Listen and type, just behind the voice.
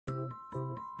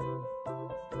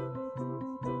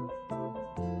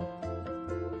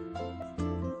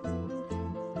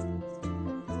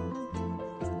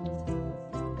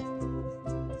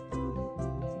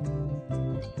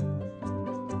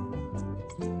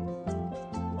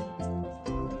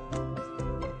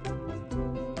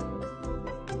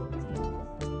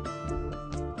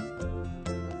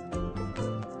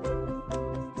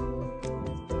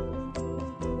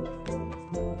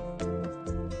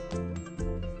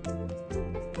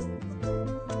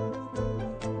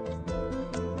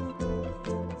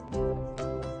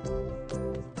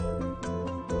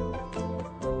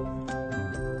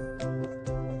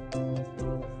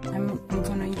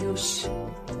use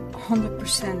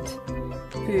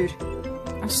 100% pure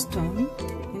acetone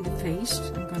in the face.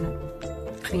 I'm gonna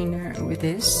clean her with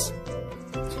this,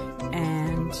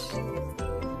 and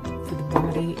for the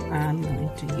body I'm going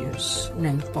to use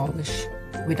nail polish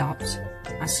without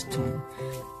acetone,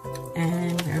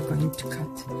 and we're going to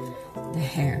cut the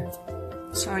hair.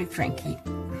 Sorry, Frankie.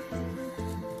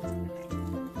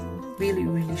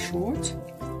 Really short.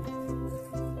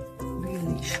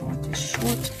 Really short, as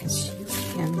short as you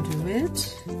can do it.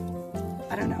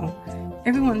 I don't know.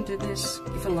 Everyone do this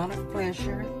with a lot of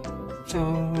pleasure, so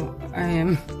I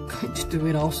am going to do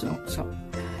it also. So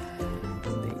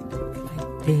they do it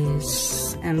like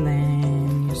this, and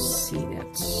then you see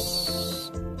that,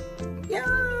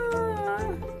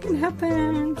 yeah, it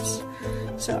happens.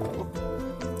 So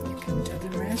you can do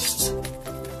the rest.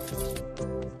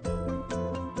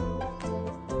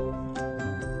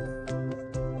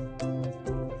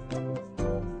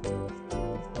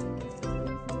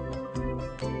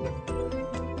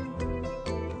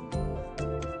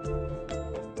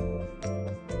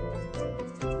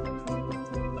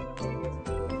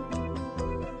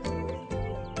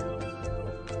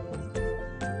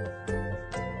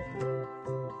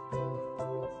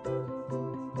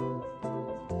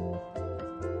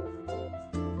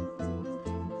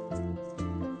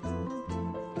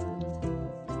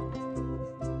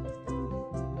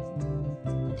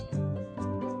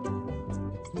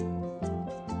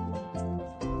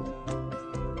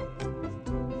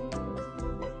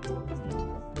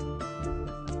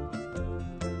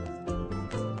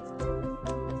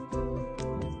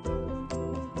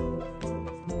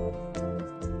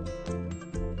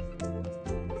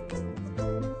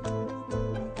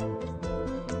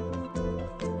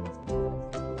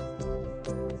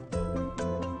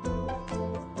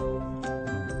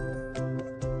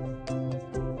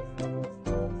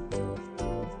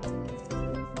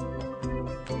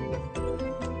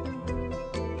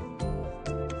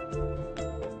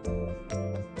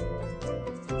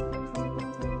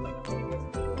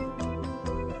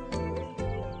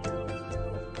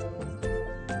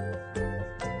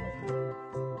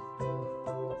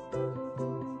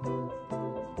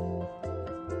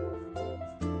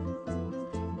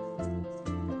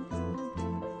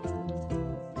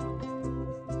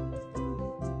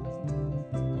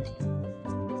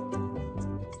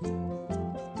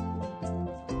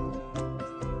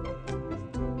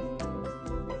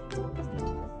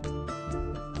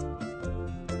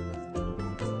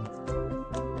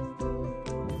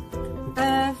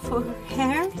 For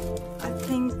hair, I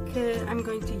think I'm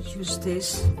going to use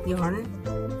this yarn.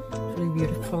 It's really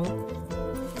beautiful.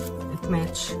 It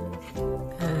matches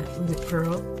the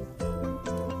pearl,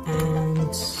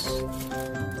 and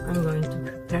I'm going to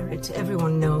prepare it.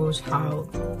 Everyone knows how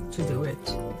to do it,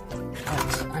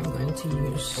 but I'm going to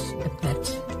use a pet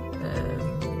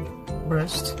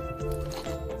brush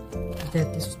that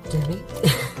is jelly.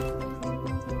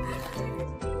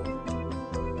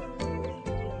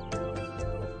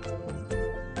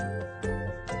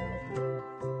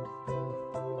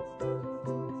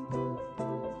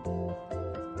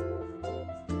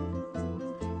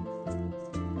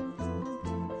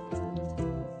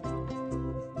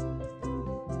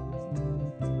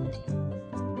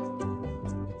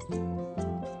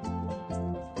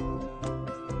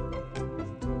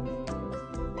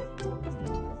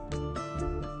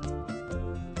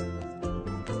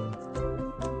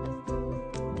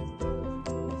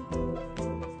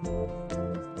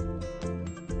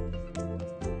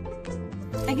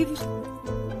 I give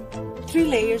 3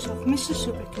 layers of Mr.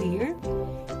 Super Clear,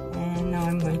 and now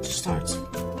I'm going to start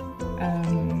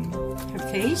her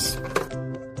face.